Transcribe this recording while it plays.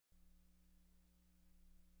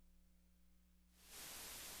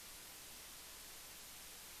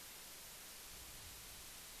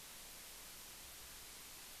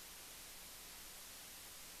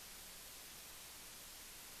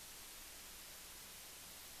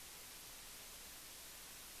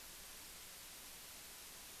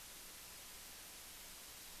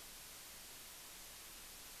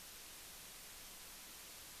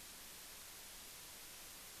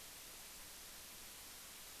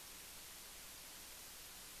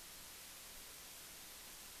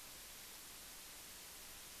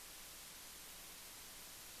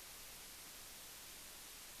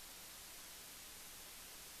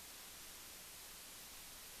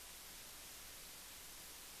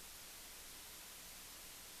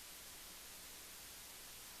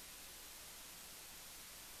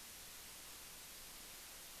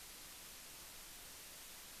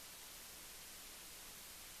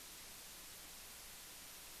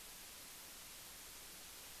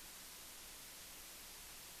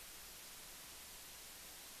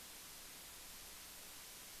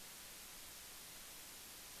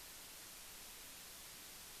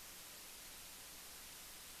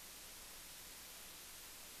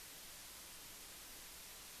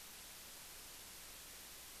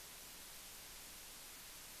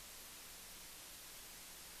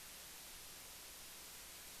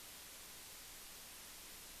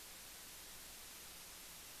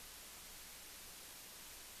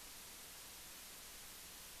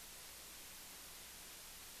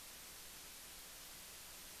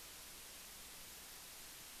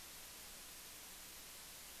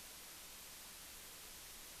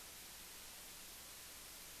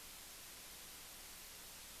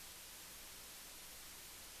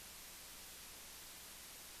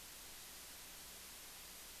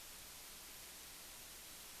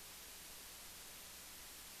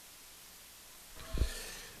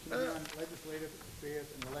Legislative Affairs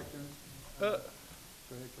and Elections. Go ahead,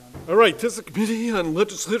 John. All right, this is the Committee on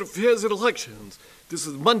Legislative Affairs and Elections. This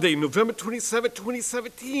is Monday, November 27,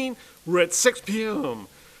 2017. We're at 6 p.m.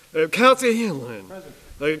 Councilor Hanlon. Present.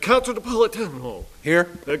 Councilor Napolitano. Here.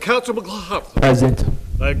 Councilor McLaughlin. Present.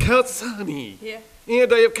 Councilor Sani. Here.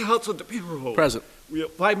 And I have Councilor DePiero. Present. We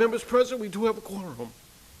have 5 members present. We do have a quorum.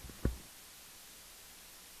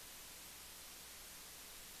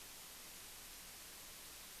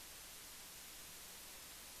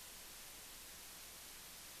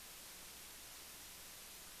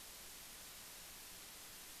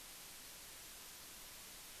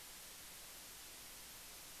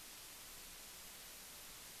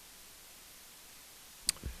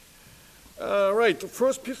 All right, the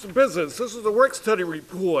first piece of business, this is the work study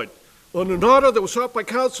report on an order that was sought by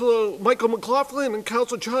Councilor Michael McLaughlin and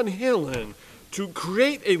Councilor John Hanlon to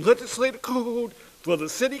create a legislative code for the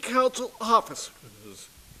city council officers.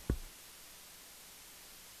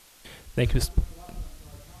 Thank you,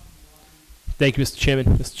 Mr.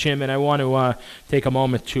 Chairman. Mr. Chairman, I want to take a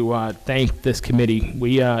moment to thank this committee.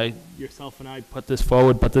 We, yourself and I put this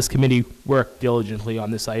forward, but this committee worked diligently on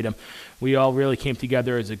this item. We all really came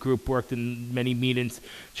together as a group, worked in many meetings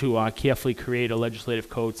to carefully create a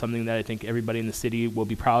legislative code, something that I think everybody in the city will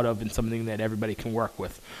be proud of and something that everybody can work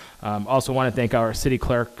with. Also want to thank our city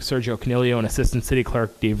clerk, Sergio Canilio, and assistant city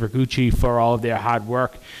clerk, Dave Vergucci, for all of their hard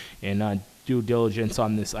work and due diligence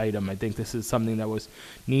on this item. I think this is something that was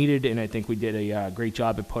needed, and I think we did a great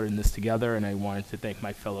job at putting this together, and I wanted to thank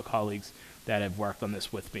my fellow colleagues that have worked on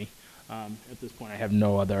this with me. At this point, I have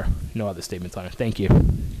no other statements on it. Thank you.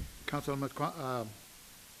 Councilor Napolitano.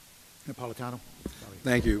 Sorry.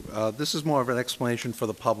 Thank you. This is more of an explanation for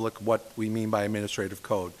the public what we mean by administrative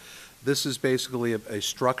code. This is basically a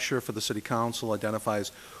structure for the city council,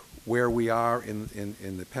 identifies where we are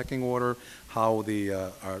in the pecking order, how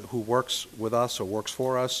who works with us or works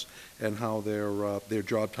for us, and how their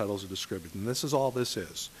job titles are distributed. And this is all this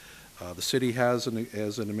is. The city has an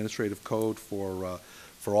administrative code for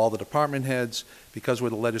all the department heads. Because we're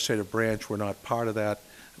the legislative branch, we're not part of that.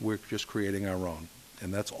 We're just creating our own.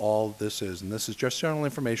 And that's all this is. And this is just general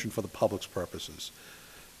information for the public's purposes.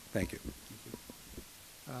 Thank you.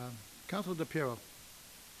 Councilor DePiero.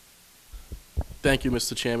 Thank you,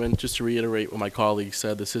 Mr. Chairman. Just to reiterate what my colleague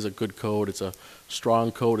said, this is a good code. It's a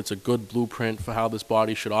strong code. It's a good blueprint for how this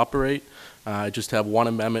body should operate. I just have one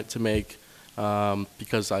amendment to make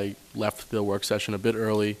because I left the work session a bit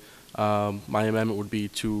early. My amendment would be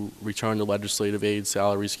to return the legislative aid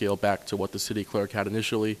salary scale back to what the city clerk had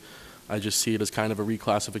initially. I just see it as kind of a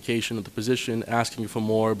reclassification of the position, asking for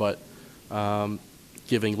more, but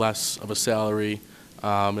giving less of a salary.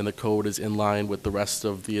 And the code is in line with the rest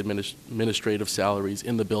of the administrative salaries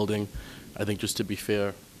in the building. I think just to be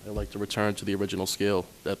fair, I'd like to return to the original scale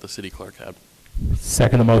that the city clerk had.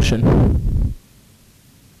 Second the motion.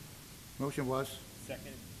 Motion was?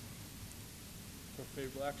 Second. For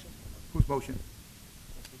favorable action? Whose motion?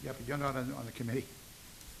 Yeah, but you're not on the committee.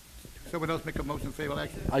 Someone else make a motion for favorable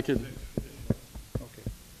action? I could. Okay.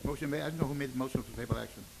 Motion made. I don't know who made the motion for favorable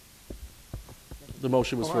action. The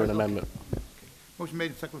motion was for an amendment. Motion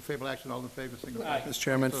made and seconded for favorable action. All in favor, signify. Mr.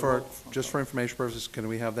 Chairman, just for information purposes, can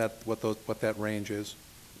we have that, what that range is?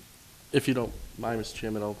 If you don't mind, Mr.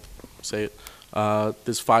 Chairman, I'll say it.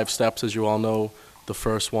 There's 5 steps, as you all know. The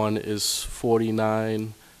first one is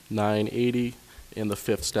 49,980, and the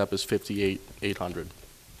 5th step is 58,800.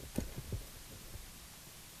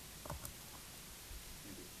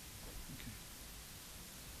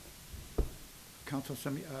 Councilor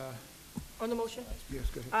Semi, On the motion? yes,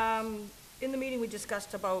 go ahead. In the meeting, we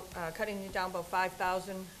discussed about cutting it down about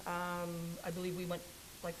 5,000. I believe we went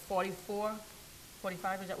like 44,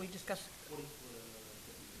 45, is that what we discussed?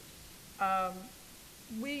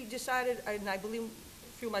 We decided, and I believe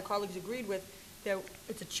a few of my colleagues agreed with, that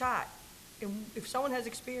it's a chart. And if someone has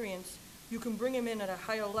experience, you can bring them in at a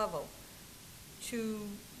higher level. To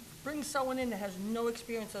bring someone in that has no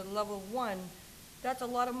experience at level 1, that's a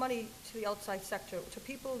lot of money to the outside sector. To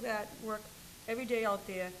people that work every day out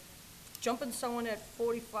there, jumping someone at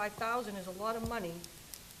 45,000 is a lot of money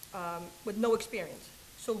with no experience.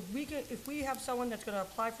 So we can, if we have someone that's going to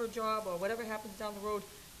apply for a job or whatever happens down the road,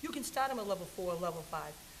 you can start them at level 4, level 5.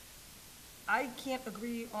 I can't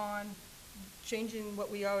agree on changing what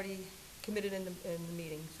we already committed in the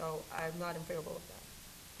meeting, so I'm not in favor of that.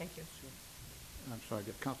 Thank you. I'm sorry,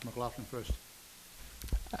 get Councilor McLaughlin first.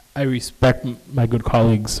 I respect my good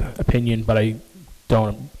colleague's opinion, but I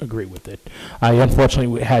don't agree with it. I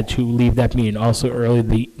unfortunately had to leave that meeting also early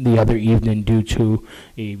the other evening due to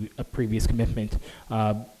a previous commitment.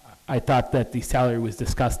 I thought that the salary was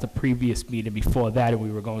discussed the previous meeting before that, and we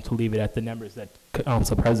were going to leave it at the numbers that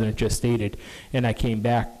Council President just stated. And I came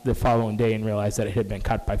back the following day and realized that it had been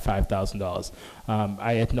cut by $5,000.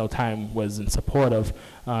 I at no time was in support of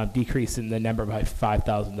decreasing the number by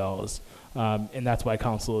 $5,000. And that's why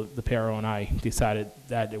Council DePiero and I decided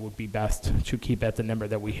that it would be best to keep at the number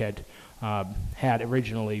that we had had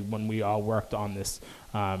originally when we all worked on this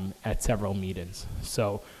at several meetings.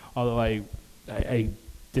 So although I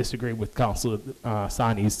disagree with Councilor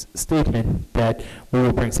Sani's statement that we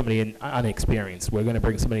will bring somebody in unexperienced. We're going to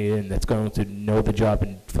bring somebody in that's going to know the job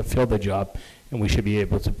and fulfill the job, and we should be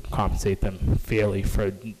able to compensate them fairly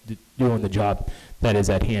for doing the job that is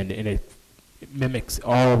at hand. And it mimics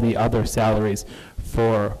all of the other salaries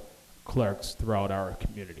for clerks throughout our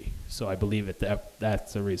community. So I believe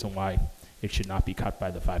that's the reason why it should not be cut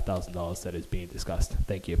by the $5,000 that is being discussed.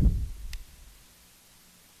 Thank you.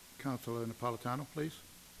 Councilor Napolitano, please.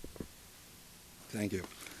 Thank you.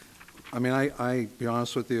 I mean, I be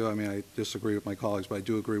honest with you, I mean, I disagree with my colleagues, but I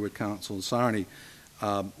do agree with Councilor Sarni.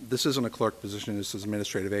 This isn't a clerk position, this is an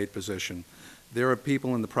administrative aid position. There are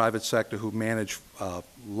people in the private sector who manage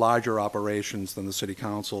larger operations than the city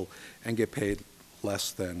council and get paid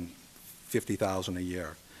less than $50,000 a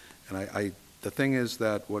year. And the thing is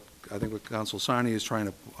that what I think what Councilor Sarni is trying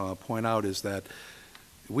to point out is that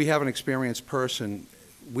we have an experienced person.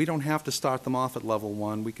 We don't have to start them off at level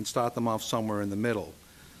 1. We can start them off somewhere in the middle.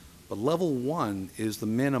 But level 1 is the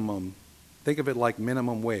minimum. Think of it like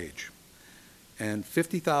minimum wage. And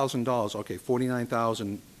 $50,000, okay,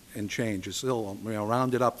 $49,000 and change is still,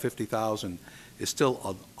 rounded up 50,000 is still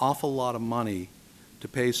an awful lot of money to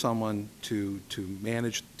pay someone to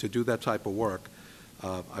manage, to do that type of work.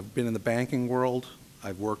 I've been in the banking world.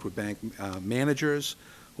 I've worked with bank managers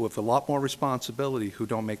who have a lot more responsibility who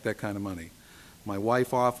don't make that kind of money. My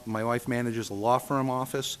wife manages a law firm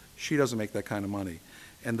office. She doesn't make that kind of money.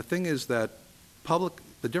 And the thing is that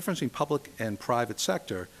the difference between public and private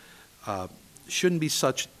sector shouldn't be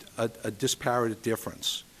such a disparate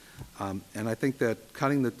difference. And I think that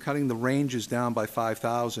cutting the ranges down by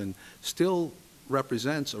 5,000 still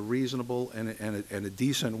represents a reasonable and a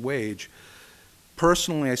decent wage.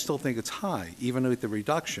 Personally, I still think it's high, even with the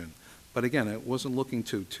reduction. But again, I wasn't looking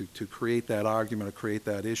to create that argument or create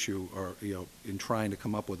that issue, or in trying to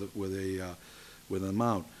come up with an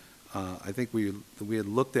amount. I think we had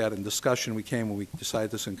looked at in discussion. When we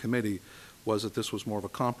decided this in committee, was that this was more of a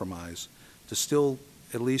compromise to still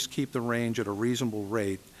at least keep the range at a reasonable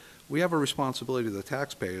rate. We have a responsibility to the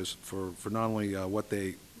taxpayers for not only what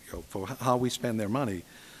they, for how we spend their money,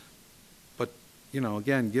 but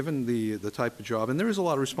again, given the type of job, and there is a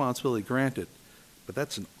lot of responsibility granted. But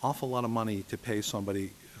that's an awful lot of money to pay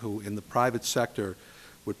somebody who in the private sector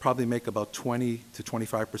would probably make about 20 to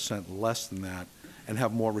 25% less than that and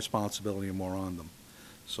have more responsibility and more on them.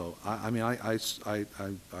 So I mean, I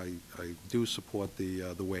do support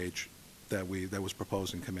the wage that was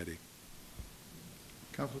proposed in committee.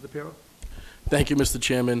 Councilor DePiero? Thank you, Mr.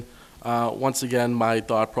 Chairman. Once again, my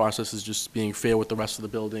thought process is just being fair with the rest of the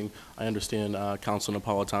building. I understand Councilor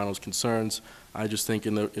Napolitano's concerns. I just think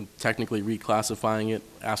in technically reclassifying it,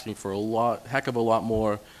 asking for heck of a lot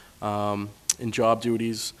more in job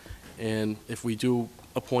duties, and if we do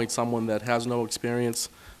appoint someone that has no experience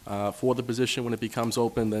for the position when it becomes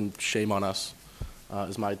open, then shame on us,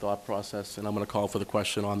 is my thought process. And I'm going to call for the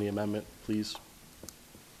question on the amendment, please.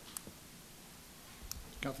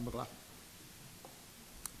 Councilor McLaughlin?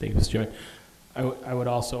 Thank you, Mr. Chairman. I would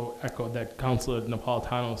also echo that Councilor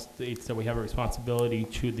Napolitano states that we have a responsibility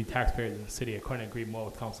to the taxpayers in the city. I couldn't agree more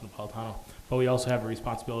with Councilor Napolitano. But we also have a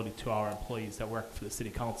responsibility to our employees that work for the city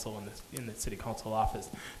council in the city council office,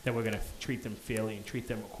 that we're going to treat them fairly and treat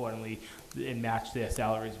them accordingly and match their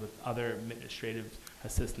salaries with other administrative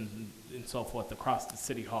assistants and so forth across the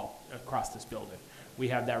city hall, across this building. We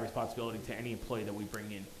have that responsibility to any employee that we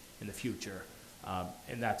bring in the future.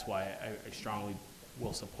 And that's why I strongly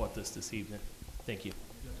will support this evening. Thank you.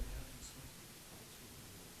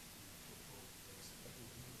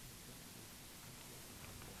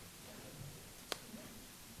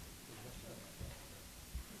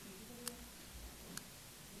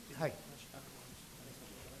 Hi.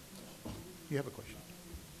 You have a question?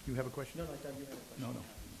 You have a question? No, I thought you had a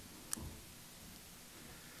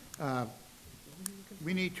question. No.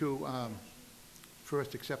 We need to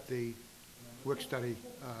first accept the work-study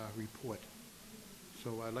report. So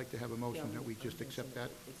I'd like to have a motion that we just accept that.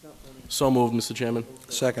 So moved, Mr. Chairman.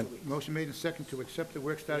 Second. Motion made and second to accept the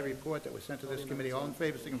work-study report that was sent to this committee. All in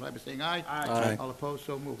favor, signify by saying aye. Aye. All opposed,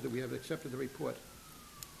 so moved. That we have accepted the report.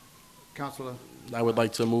 Councilor? I would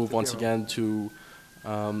like to move once DePiero. again to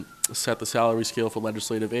set the salary scale for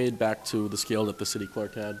legislative aid back to the scale that the city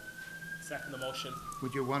clerk had. Second the motion.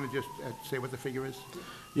 Would you want to just say what the figure is?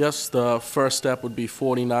 Yes, the first step would be No, the last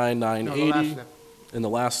 49,980, step. and the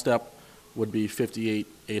last step would be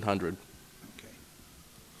 58,800. Okay.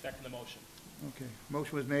 Second the motion. Okay.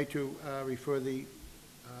 Motion was made to refer the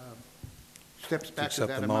steps back to accept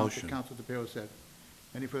that the amount that motion. Council DePiero said.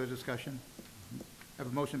 Any further discussion? Have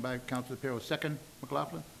a motion by Council DePiero. Second,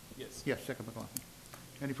 McLaughlin? Yes. Yes, second McLaughlin.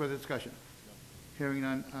 Any further discussion? Hearing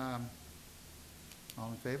none. All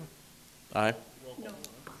in favor? Aye. No,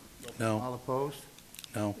 No, All opposed?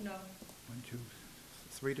 no. no. 1, 2,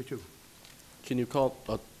 3 to 2. Can you call,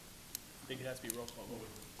 I think it has to be roll call vote.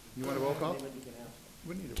 You want a roll call?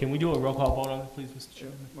 We need a Can we do a roll call vote on it, please, Mr.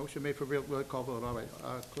 Chairman? motion made for roll call vote. All right.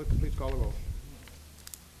 Clerk, please call the roll.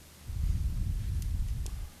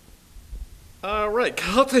 All right,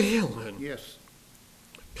 Counselor Hanlon, Yes.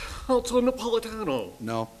 Counselor Napolitano,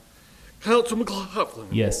 No. Counselor McLaughlin,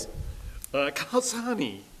 Yes. Counselor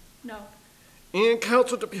Hany, No. and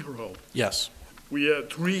Counselor DePiero. yes. We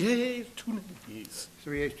have 3 yeas, 2 nays.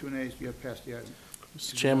 3 ayes, 2 nays. You have passed the item.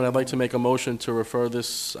 Mr. Chairman, I'd like to make a motion to refer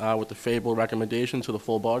this with the favorable recommendation to the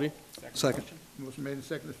full body. Second. Motion made and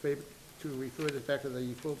seconded to refer this back to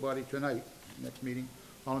the full body tonight, next meeting.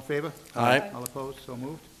 All in favor? Aye. All opposed? So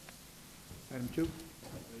moved. Item 2.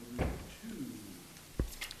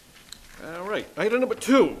 All right, item number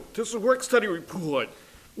 2, this is a work study report.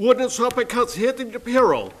 Ordinance offered by Council Anthony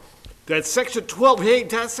DePiero, that section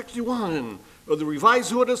 12A-61 of the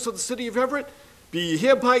revised ordinance of the city of Everett be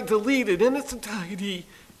hereby deleted in its entirety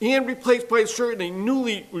and replaced by certain a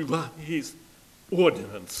newly revised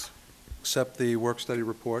ordinance. Accept the work-study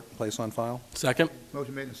report, place on file. Second?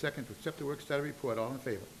 Motion made and seconded to accept the work study report. All in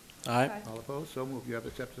favor? Aye. All opposed? So moved. You have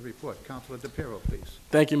accepted the report. Councilor DePiero, please.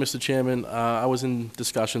 Thank you, Mr. Chairman. I was in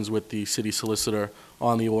discussions with the city solicitor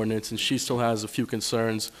on the ordinance, and she still has a few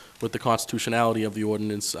concerns with the constitutionality of the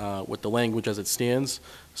ordinance, with the language as it stands.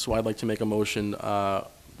 So I'd like to make a motion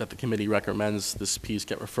that the committee recommends this piece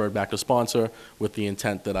get referred back to sponsor with the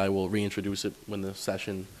intent that I will reintroduce it when the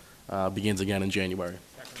session begins again in January.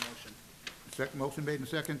 Motion made and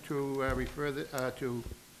seconded to refer this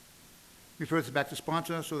back to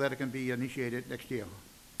sponsor so that it can be initiated next year.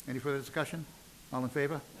 Any further discussion? All in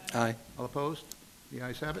favor? Aye. All opposed? The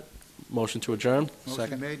ayes have it. Motion to adjourn? Motion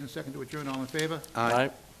Second. made and seconded to adjourn. All in favor?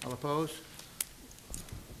 Aye. All opposed?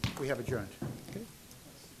 We have adjourned.